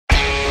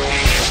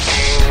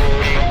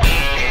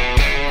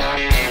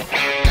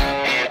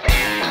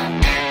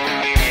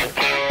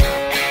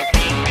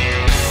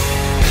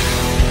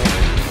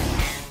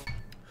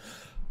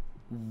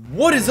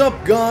What is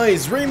up,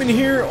 guys? Raymond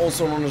here,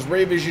 also known as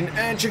Rayvision,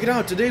 and check it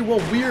out. Today,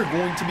 well, we are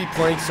going to be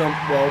playing some,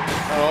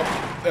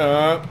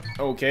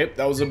 okay,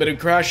 that was a bit of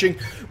crashing.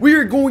 We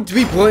are going to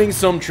be playing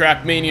some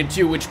Trackmania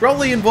 2, which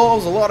probably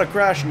involves a lot of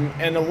crashing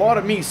and a lot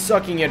of me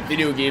sucking at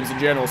video games in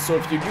general. So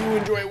if you do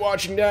enjoy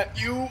watching that,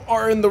 you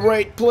are in the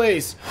right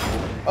place.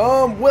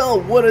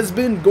 Well, what has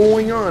been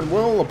going on?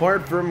 Well,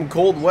 apart from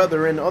cold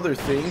weather and other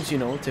things, you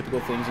know, typical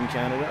things in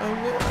Canada.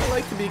 I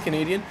like to be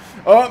Canadian.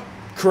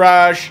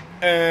 Crash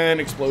and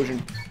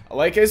explosion.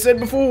 Like I said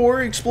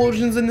before,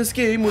 explosions in this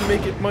game would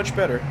make it much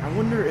better. I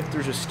wonder if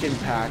there's a skin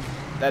pack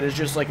that is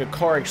just like a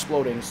car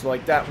exploding, so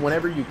like that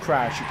whenever you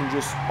crash you can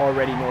just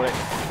already know it.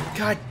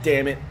 God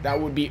damn it, that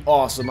would be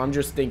awesome. I'm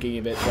just thinking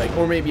of it, like,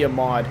 or maybe a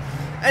mod.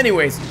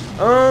 Anyways,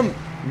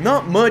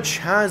 not much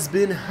has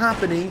been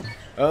happening.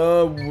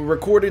 We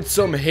recorded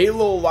some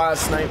Halo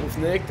last night with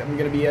Nick. I'm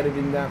gonna be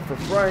editing that for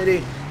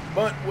Friday.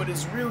 But what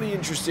is really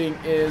interesting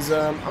is,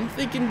 I'm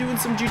thinking doing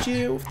some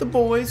GTA with the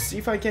boys, see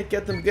if I can't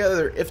get them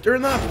together. If they're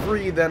not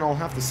free, then I'll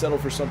have to settle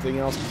for something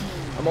else.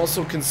 I'm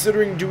also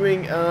considering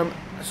doing,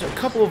 so a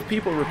couple of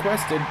people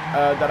requested,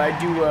 that I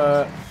do,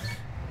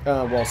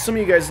 well, some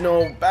of you guys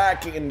know,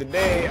 back in the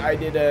day, I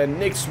did a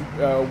Nick's,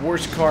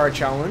 worst car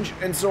challenge.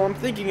 And so I'm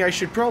thinking I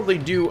should probably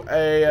do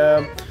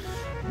a,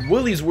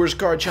 Willie's worst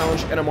car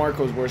challenge and a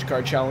Marco's worst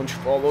car challenge,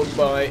 followed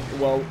by,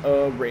 well,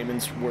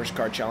 Raymond's worst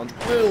car challenge.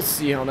 We'll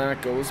see how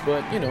that goes,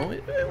 but, you know,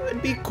 it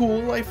would be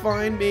cool, I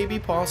find, maybe,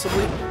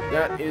 possibly.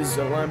 That is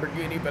a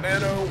Lamborghini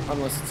Banano,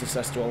 unless it's a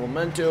Sesto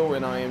Elemento,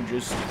 and I am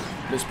just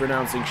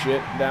mispronouncing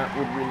shit. That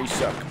would really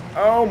suck.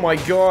 Oh my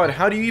god,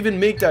 how do you even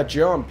make that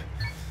jump?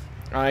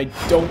 I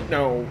don't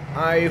know.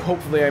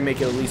 Hopefully I make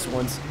it at least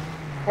once.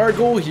 Our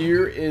goal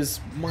here is,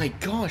 my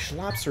gosh,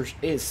 laps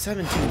is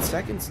 17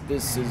 seconds.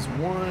 This is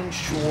one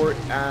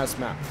short-ass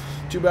map.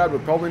 Too bad, we're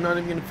probably not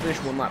even going to finish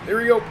one lap. There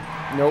we go.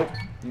 Nope,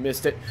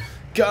 missed it.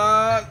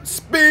 God,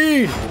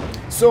 speed!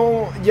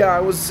 So, yeah, I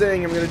was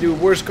saying I'm going to do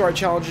worst car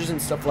challenges and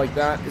stuff like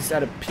that. Is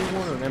that a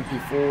P1 or an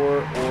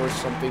MP4 or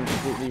something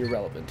completely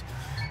irrelevant?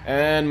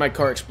 And my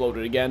car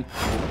exploded again.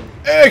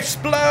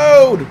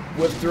 Explode!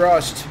 With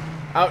thrust.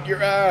 Out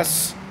your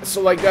ass. So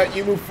like that,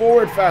 you move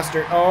forward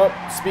faster. Oh,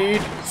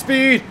 speed,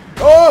 speed.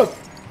 Oh!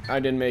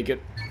 I didn't make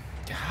it.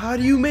 How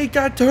do you make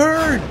that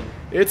turn?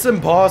 It's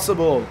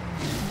impossible.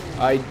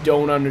 I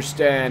don't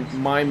understand.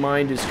 My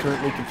mind is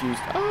currently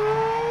confused.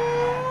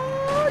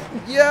 Oh,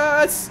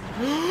 yes!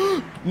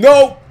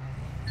 No!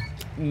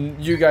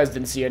 You guys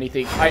didn't see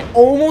anything. I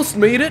almost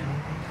made it.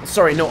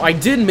 Sorry, no, I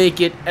did make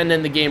it, and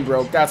then the game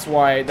broke. That's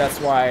why it's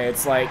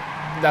like,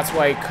 that's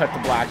why I cut the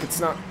black.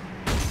 It's not...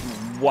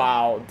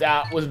 Wow,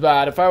 that was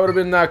bad. If I would have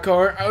been in that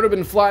car, I would have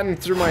been flattened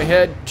through my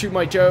head to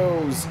my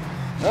toes.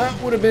 That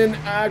would have been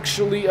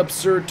actually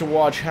absurd to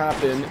watch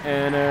happen,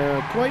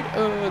 and quite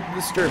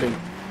disturbing.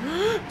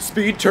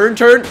 Speed, turn,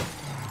 turn.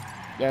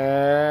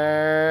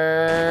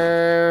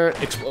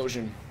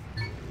 Explosion.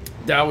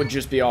 That would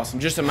just be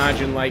awesome. Just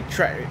imagine, like,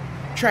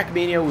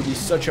 Trackmania would be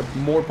such a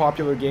more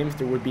popular game if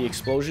there would be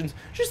explosions.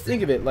 Just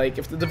think of it, like,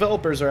 if the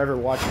developers are ever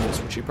watching this,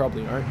 which they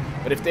probably aren't,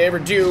 but if they ever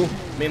do,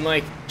 I mean,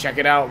 like, check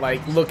it out,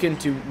 like, look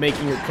into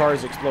making your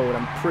cars explode.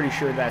 I'm pretty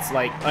sure that's,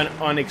 like, an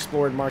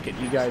unexplored market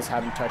you guys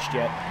haven't touched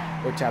yet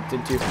or tapped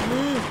into.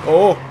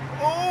 Oh,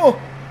 oh,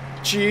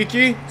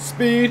 cheeky,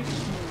 speed.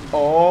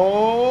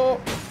 Oh,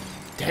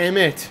 damn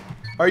it.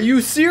 Are you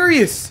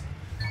serious?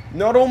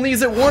 Not only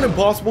is it one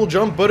impossible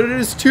jump, but it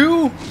is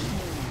two.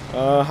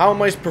 How am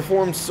I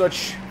perform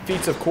such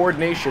feats of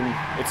coordination?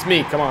 It's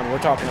me, come on, we're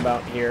talking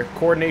about here.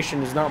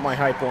 Coordination is not my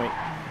high point.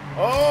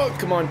 Oh,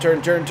 come on,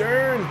 turn, turn,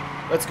 turn.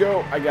 Let's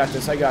go. I got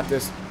this, I got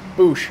this.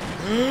 Boosh.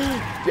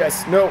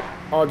 Yes, no.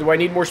 Oh, do I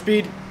need more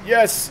speed?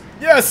 Yes,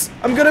 yes,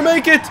 I'm gonna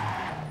make it.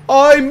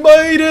 I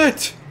made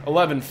it.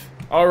 11th.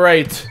 All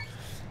right.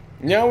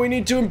 Now we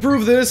need to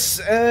improve this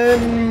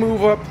and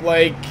move up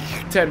like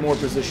 10 more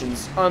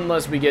positions,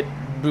 unless we get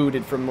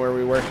booted from where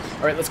we were.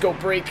 All right, let's go.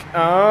 Brake.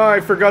 I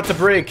forgot to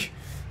brake.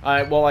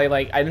 Well, I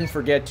didn't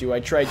forget to. I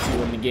tried to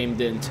when the game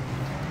didn't.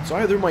 So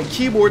either my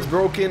keyboard's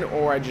broken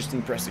or I just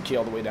didn't press the key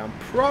all the way down.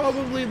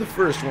 Probably the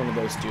first one of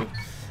those two.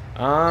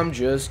 I'm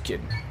just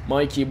kidding.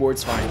 My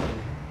keyboard's fine.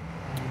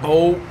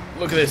 Oh,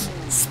 look at this.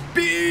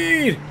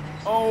 Speed!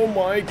 Oh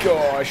my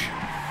gosh.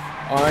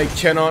 I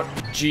cannot.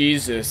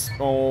 Jesus.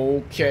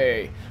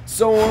 Okay.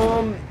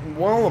 So,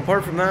 well,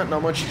 apart from that,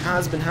 not much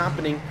has been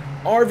happening.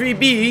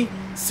 RVB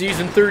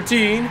Season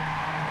 13.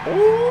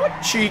 Oh,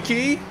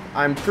 cheeky.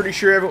 I'm pretty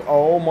sure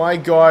oh my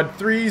god.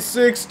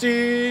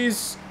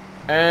 360s.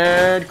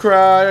 And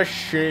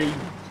crashing.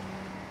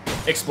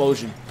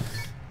 Explosion.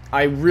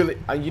 I really...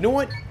 you know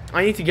what?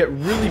 I need to get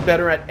really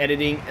better at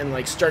editing and,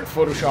 like, start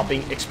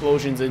photoshopping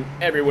explosions in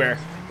everywhere.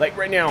 Like,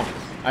 right now,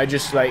 I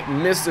just, like,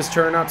 missed this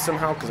turn up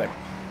somehow because I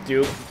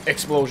do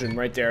explosion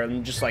right there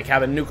and just, like,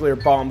 have a nuclear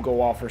bomb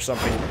go off or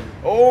something.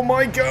 Oh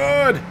my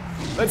god.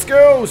 Let's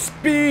go.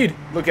 Speed.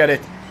 Look at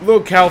it.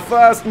 Look how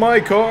fast my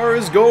car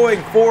is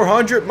going.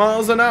 400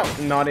 miles an hour.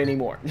 Not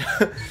anymore.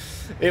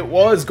 It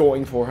was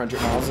going 400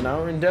 miles an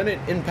hour, and then it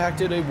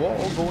impacted a wall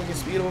going a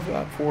speed of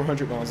about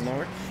 400 miles an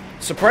hour.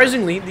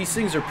 Surprisingly, these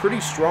things are pretty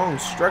strong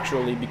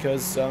structurally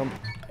because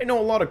I know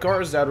a lot of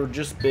cars that have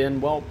just been,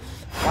 well,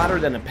 flatter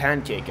than a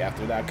pancake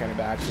after that kind of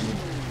accident.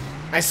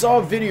 I saw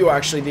a video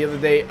actually the other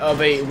day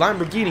of a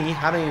Lamborghini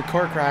having a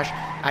car crash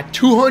at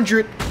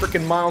 200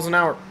 freaking miles an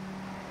hour.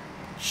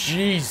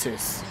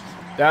 Jesus.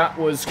 That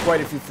was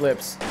quite a few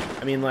flips.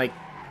 I mean, like,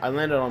 I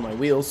landed on my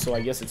wheels, so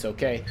I guess it's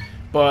okay.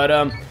 But,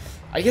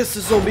 I guess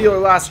this will be our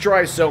last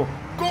try, so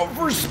go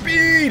for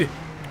speed!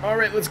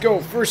 Alright, let's go.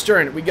 First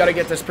turn. We gotta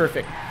get this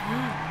perfect.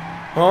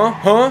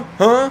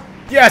 Huh?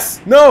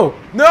 Yes! No!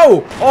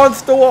 No!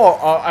 Onto the wall!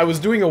 I was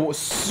doing a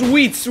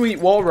sweet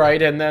wall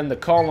ride, and then the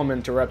column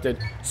interrupted.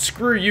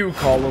 Screw you,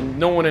 column.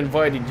 No one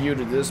invited you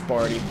to this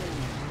party.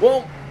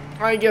 Well,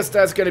 I guess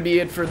that's gonna be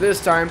it for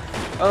this time.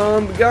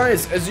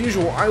 Guys, as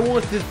usual, I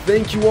want to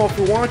thank you all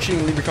for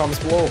watching. Leave your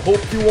comments below.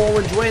 Hope you all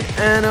enjoyed,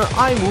 and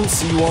I will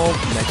see you all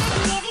next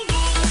time.